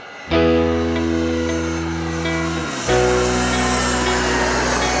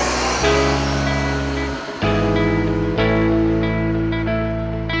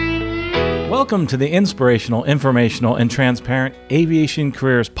Welcome to the Inspirational, Informational, and Transparent Aviation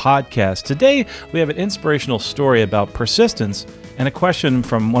Careers Podcast. Today, we have an inspirational story about persistence and a question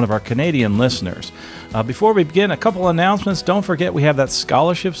from one of our Canadian listeners. Before we begin, a couple announcements. Don't forget we have that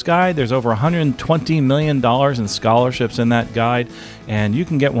scholarships guide. There's over $120 million in scholarships in that guide, and you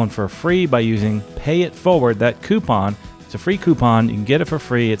can get one for free by using Pay It Forward, that coupon. It's a free coupon. You can get it for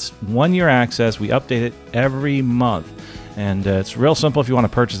free. It's 1 year access. We update it every month. And it's real simple. If you want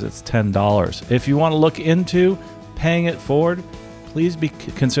to purchase it, it's $10. If you want to look into paying it forward, please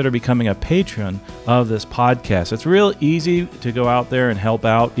consider becoming a patron of this podcast. It's real easy to go out there and help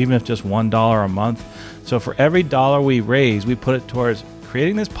out, even if just $1 a month. So for every dollar we raise, we put it towards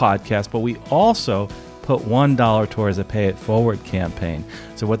creating this podcast, but we also put $1 towards a Pay It Forward campaign.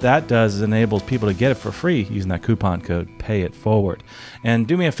 So what that does is enables people to get it for free using that coupon code Pay It Forward. And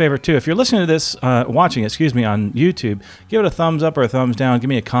do me a favor too, if you're listening to this, watching on YouTube, give it a thumbs up or a thumbs down. Give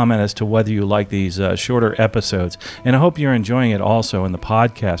me a comment as to whether you like these shorter episodes. And I hope you're enjoying it also in the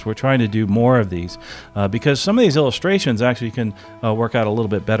podcast. We're trying to do more of these because some of these illustrations actually can work out a little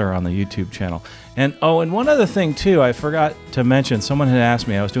bit better on the YouTube channel. And one other thing too, I forgot to mention, someone had asked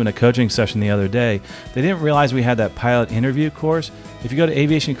me, I was doing a coaching session the other day, they didn't realize we had that pilot interview course. If you go to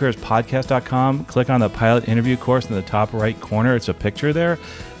aviationcareerspodcast.com, click on the pilot interview course in the top right corner, it's a picture there.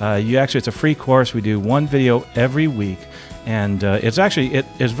 It's a free course. We do one video every week. And it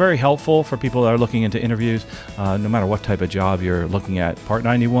is very helpful for people that are looking into interviews, no matter what type of job you're looking at. Part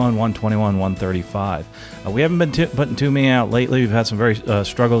 91, 121, 135. We haven't been putting too many out lately. We've had some very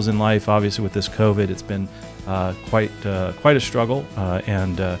struggles in life. Obviously, with this COVID, it's been quite a struggle,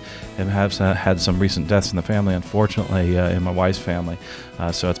 and have had some recent deaths in the family, unfortunately, in my wife's family.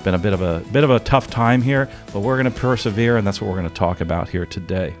 So it's been a bit of a tough time here, but we're going to persevere, and that's what we're going to talk about here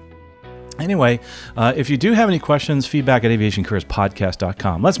today. Anyway, if you do have any questions, feedback at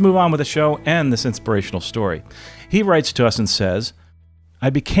aviationcareerspodcast.com. Let's move on with the show and this inspirational story. He writes to us and says, I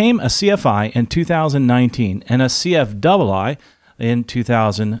became a CFI in 2019 and a CFII in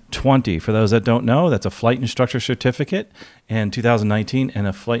 2020. For those that don't know, that's a flight instructor certificate in 2019 and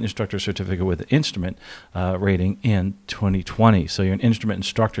a flight instructor certificate with instrument rating in 2020. So you're an instrument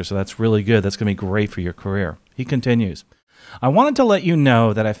instructor, so that's really good. That's going to be great for your career. He continues, I wanted to let you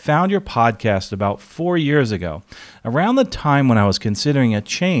know that I found your podcast about 4 years ago, around the time when I was considering a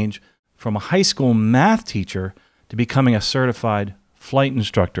change from a high school math teacher to becoming a certified flight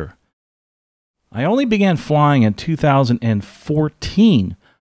instructor. I only began flying in 2014,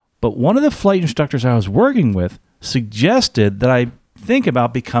 but one of the flight instructors I was working with suggested that I think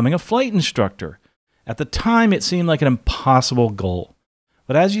about becoming a flight instructor. At the time, it seemed like an impossible goal.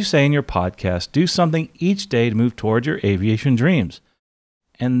 But as you say in your podcast, do something each day to move towards your aviation dreams.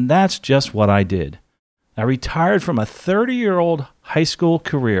 And that's just what I did. I retired from a 30-year-old high school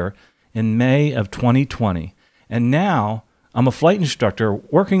career in May of 2020, and now I'm a flight instructor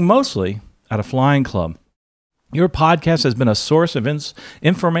working mostly at a flying club. Your podcast has been a source of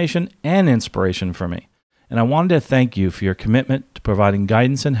information and inspiration for me, and I wanted to thank you for your commitment to providing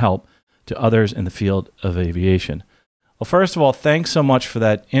guidance and help to others in the field of aviation. Well, first of all, thanks so much for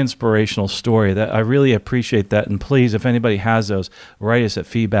that inspirational story. That I really appreciate that. And please, if anybody has those, write us at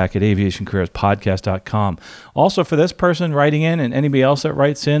feedback@aviationcareerspodcast.com. Also, for this person writing in and anybody else that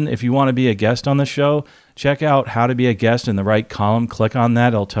writes in, if you want to be a guest on the show, check out how to be a guest in the right column. Click on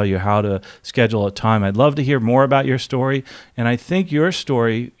that. It'll tell you how to schedule a time. I'd love to hear more about your story. And I think your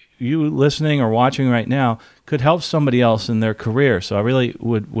story, you listening or watching right now, could help somebody else in their career. So I really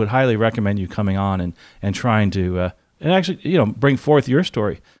would highly recommend you coming on and trying to and actually, bring forth your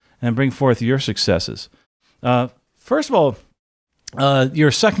story and bring forth your successes. First of all,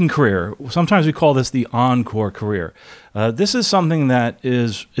 your second career, sometimes we call this the encore career. This is something that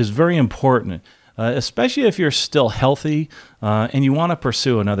is very important, especially if you're still healthy and you want to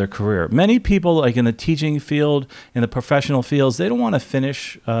pursue another career. Many people, like in the teaching field, in the professional fields, they don't want to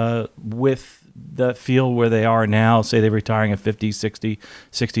finish with the field where they are now. Say they're retiring at 50, 60,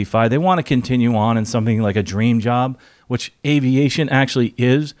 65. They want to continue on in something like a dream job, which aviation actually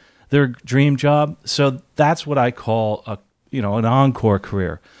is their dream job. So that's what I call an encore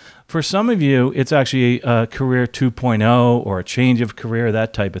career. For some of you, it's actually a career 2.0 or a change of career,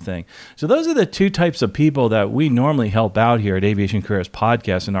 that type of thing. So those are the two types of people that we normally help out here at Aviation Careers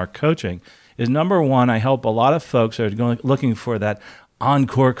Podcast in our coaching. Is number one, I help a lot of folks that are looking for that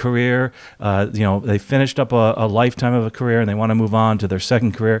encore career. They finished up a lifetime of a career and they want to move on to their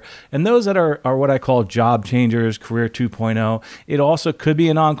second career. And those that are what I call job changers, career 2.0. It also could be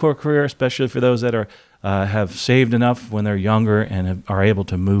an encore career, especially for those that have saved enough when they're younger and are able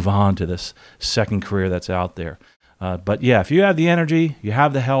to move on to this second career that's out there. But yeah, if you have the energy, you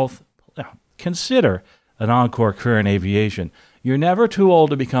have the health, consider an encore career in aviation. You're never too old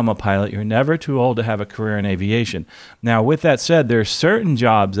to become a pilot. You're never too old to have a career in aviation. Now, with that said, there's certain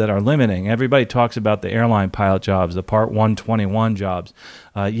jobs that are limiting. Everybody talks about the airline pilot jobs, the Part 121 jobs.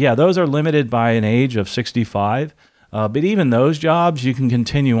 Those are limited by an age of 65. But even those jobs, you can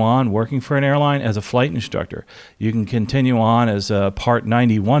continue on working for an airline as a flight instructor. You can continue on as a Part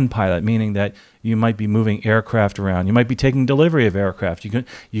 91 pilot, meaning that you might be moving aircraft around. You might be taking delivery of aircraft.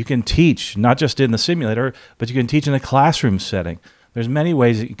 You can teach, not just in the simulator, but you can teach in a classroom setting. There's many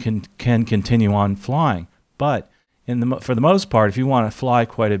ways that you can continue on flying. But for the most part, if you want to fly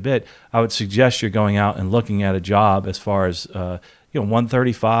quite a bit, I would suggest you're going out and looking at a job as far as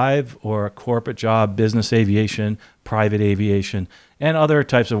 135 or a corporate job, business aviation, private aviation, and other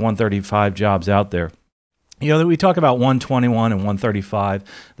types of 135 jobs out there. We talk about 121 and 135,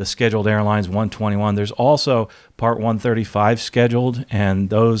 the scheduled airlines 121. There's also Part 135 scheduled,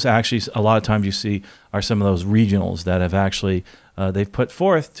 and those actually a lot of times you see are some of those regionals that have actually they've put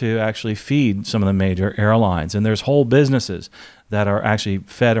forth to actually feed some of the major airlines. And there's whole businesses that are actually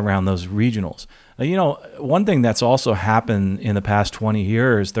fed around those regionals. One thing that's also happened in the past 20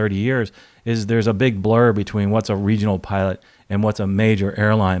 years, 30 years, is there's a big blur between what's a regional pilot and what's a major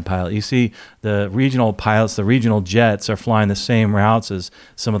airline pilot. You see, the regional pilots, the regional jets are flying the same routes as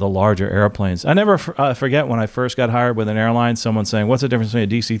some of the larger airplanes. I never forget when I first got hired with an airline, someone saying, what's the difference between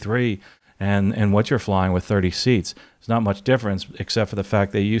a DC-3 and what you're flying with 30 seats? There's not much difference except for the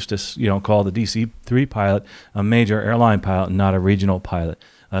fact they used to call the DC-3 pilot a major airline pilot and not a regional pilot.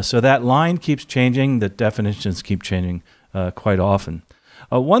 So that line keeps changing. The definitions keep changing quite often.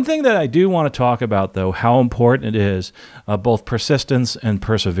 One thing that I do want to talk about, though, how important it is, both persistence and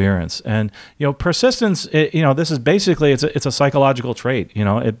perseverance. And, persistence, this is basically, it's a psychological trait.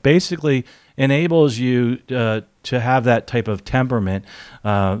 It basically enables you to have that type of temperament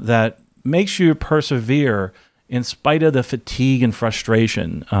that makes you persevere in spite of the fatigue and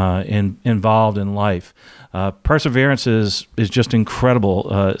frustration involved in life. Perseverance is just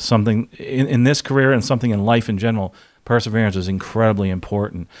incredible. Something in this career and something in life in general. Perseverance is incredibly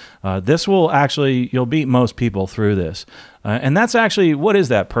important. You'll beat most people through this. And that's actually, what is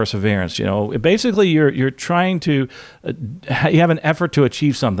that perseverance? Basically you're trying to, you have an effort to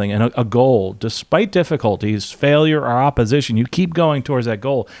achieve something and a goal. Despite difficulties, failure, or opposition, you keep going towards that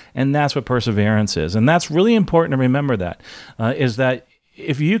goal. And that's what perseverance is. And that's really important to remember is that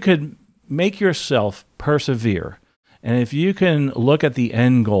if you could make yourself persevere, and if you can look at the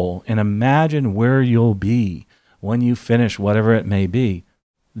end goal and imagine where you'll be when you finish whatever it may be,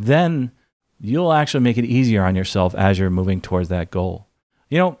 then you'll actually make it easier on yourself as you're moving towards that goal.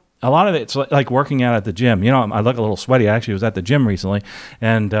 A lot of it's like working out at the gym. I look a little sweaty. I actually was at the gym recently,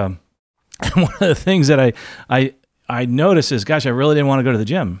 and one of the things that I noticed is, gosh, I really didn't want to go to the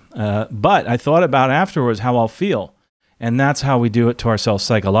gym, but I thought about afterwards how I'll feel. And that's how we do it to ourselves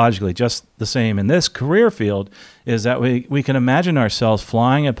psychologically. Just the same in this career field is that we can imagine ourselves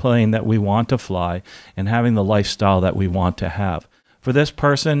flying a plane that we want to fly and having the lifestyle that we want to have. For this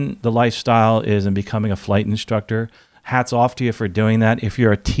person, the lifestyle is in becoming a flight instructor. Hats off to you for doing that. If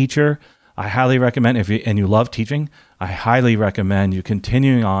you're a teacher, I highly recommend, and you love teaching, I highly recommend you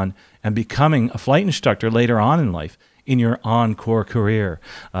continuing on and becoming a flight instructor later on in life, in your encore career,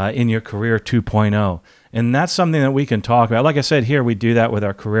 in your career 2.0. And that's something that we can talk about. Like I said, here we do that with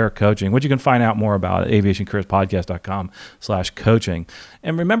our career coaching, which you can find out more about at aviationcareerspodcast.com/coaching.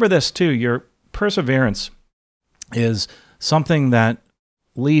 And remember this too, your perseverance is something that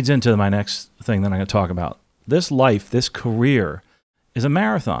leads into my next thing that I'm going to talk about. This life, this career is a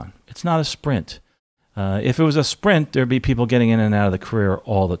marathon. It's not a sprint. If it was a sprint, there'd be people getting in and out of the career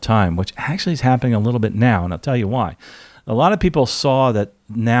all the time, which actually is happening a little bit now, and I'll tell you why. A lot of people saw that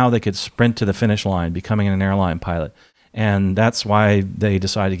now they could sprint to the finish line, becoming an airline pilot, and that's why they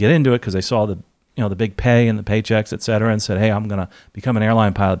decided to get into it, because they saw the big pay and the paychecks, et cetera, and said, hey, I'm going to become an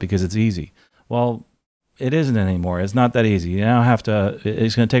airline pilot because it's easy. Well, it isn't anymore. It's not that easy. You now it's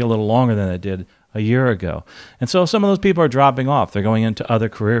going to take a little longer than it did a year ago. And so some of those people are dropping off. They're going into other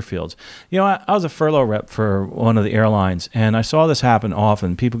career fields. I was a furlough rep for one of the airlines, and I saw this happen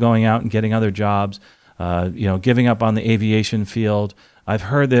often. People going out and getting other jobs, giving up on the aviation field. I've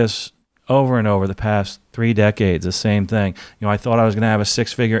heard this over and over the past 3 decades, the same thing. I thought I was going to have a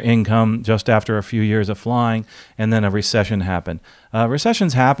 6-figure income just after a few years of flying, and then a recession happened.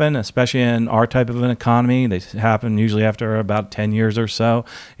 Recessions happen, especially in our type of an economy. They happen usually after about 10 years or so,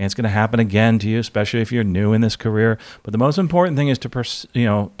 and it's going to happen again to you, especially if you're new in this career. But the most important thing is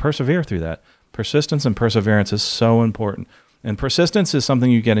to persevere through that. Persistence and perseverance is so important. And persistence is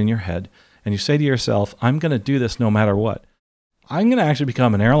something you get in your head, and you say to yourself, I'm going to do this no matter what. I'm going to actually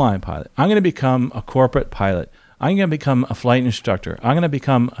become an airline pilot. I'm going to become a corporate pilot. I'm going to become a flight instructor. I'm going to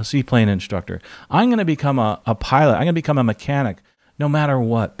become a seaplane instructor. I'm going to become a pilot. I'm going to become a mechanic, no matter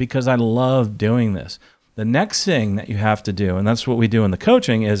what, because I love doing this. The next thing that you have to do, and that's what we do in the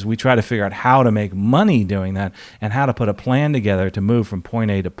coaching, is we try to figure out how to make money doing that and how to put a plan together to move from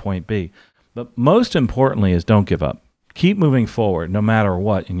point A to point B. But most importantly is don't give up. Keep moving forward no matter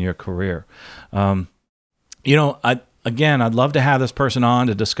what in your career. I'd love to have this person on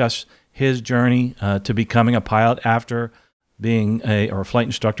to discuss his journey to becoming a pilot after being a flight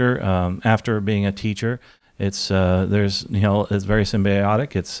instructor, after being a teacher. It's very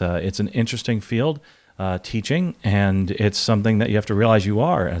symbiotic. It's an interesting field. Teaching, and it's something that you have to realize you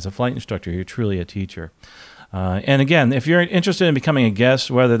are as a flight instructor. You're truly a teacher. And again, if you're interested in becoming a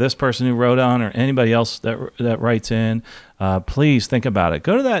guest, whether this person who wrote on or anybody else that writes in, please think about it.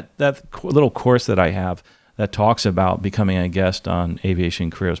 Go to that little course that I have that talks about becoming a guest on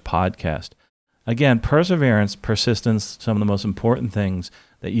Aviation Careers Podcast. Again, perseverance, persistence, some of the most important things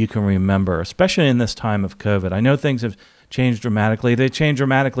that you can remember, especially in this time of COVID. I know things have changed dramatically. They changed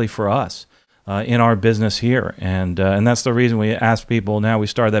dramatically for us. In our business here, and that's the reason we ask people now. We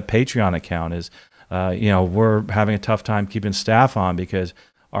started that Patreon account. Is we're having a tough time keeping staff on because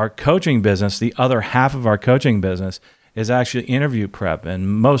our coaching business, the other half of our coaching business, is actually interview prep,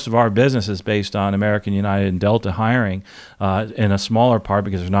 and most of our business is based on American, United, and Delta hiring. In a smaller part,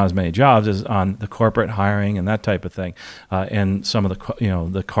 because there's not as many jobs, is on the corporate hiring and that type of thing, and some of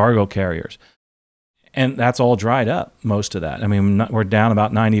the cargo carriers. And that's all dried up, most of that. I mean, we're down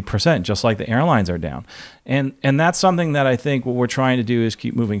about 90%, just like the airlines are down. And that's something that I think what we're trying to do is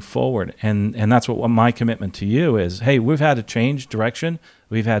keep moving forward. And that's what my commitment to you is. Hey, we've had to change direction.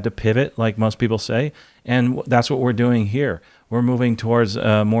 We've had to pivot, like most people say. And that's what we're doing here. We're moving towards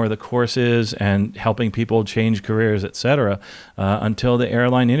more of the courses and helping people change careers, et cetera, until the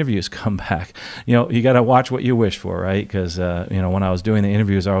airline interviews come back. You got to watch what you wish for, right? Because, when I was doing the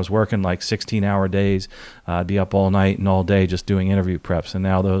interviews, I was working like 16-hour days. I'd be up all night and all day just doing interview preps. And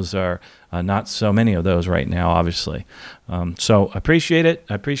now those are not so many of those right now, obviously. So I appreciate it.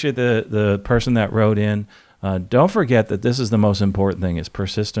 I appreciate the person that wrote in. Don't forget that this is the most important thing, is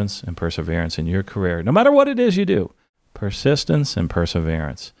persistence and perseverance in your career, no matter what it is you do. Persistence and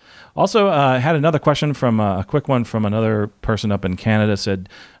perseverance. Also, I had another question from a quick one from another person up in Canada. Said,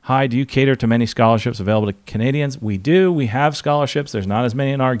 hi, do you cater to many scholarships available to Canadians? We do. We have scholarships. There's not as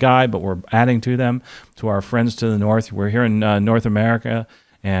many in our guide, but we're adding to them to our friends to the north. We're here in North America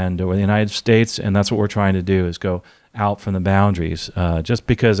and we're the United States, and that's what we're trying to do, is go out from the boundaries. Just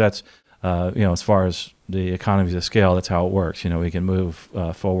because that's, as far as the economies of scale, that's how it works. We can move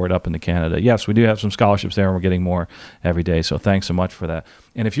forward up into Canada. Yes, we do have some scholarships there, and we're getting more every day. So thanks so much for that.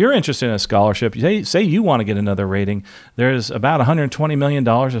 And if you're interested in a scholarship, say you want to get another rating, there's about $120 million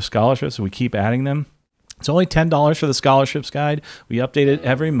of scholarships. So we keep adding them. It's only $10 for the scholarships guide. We update it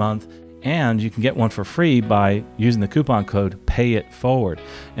every month. And you can get one for free by using the coupon code PAYITFORWARD.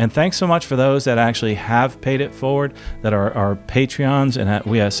 And thanks so much for those that actually have paid it forward, that are our Patreons, and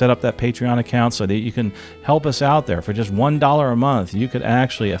we set up that Patreon account so that you can help us out there. For just $1 a month, you could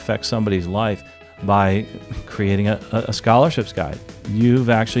actually affect somebody's life by creating a scholarships guide.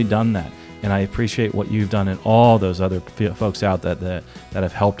 You've actually done that. And I appreciate what you've done and all those other folks out that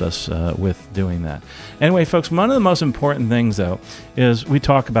have helped us with doing that. Anyway, folks, one of the most important things, though, is we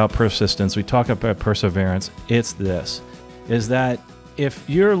talk about persistence. We talk about perseverance. It's this, is that if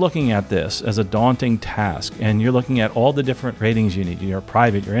you're looking at this as a daunting task and you're looking at all the different ratings you need, your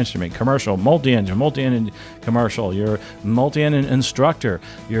private, your instrument, commercial, multi-engine commercial, your multi-engine instructor,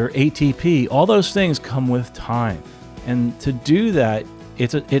 your ATP, all those things come with time. And to do that,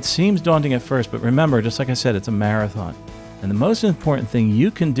 it seems daunting at first, but remember, just like I said, it's a marathon. And the most important thing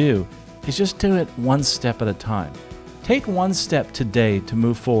you can do is just do it one step at a time. Take one step today to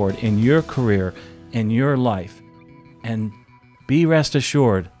move forward in your career, in your life, and be rest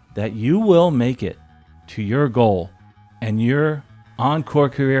assured that you will make it to your goal and your encore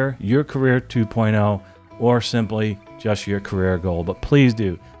career, your career 2.0, or simply just your career goal. But please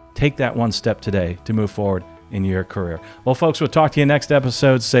do take that one step today to move forward in your career. Well, folks, we'll talk to you next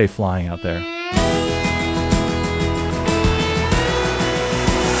episode. Safe flying out there.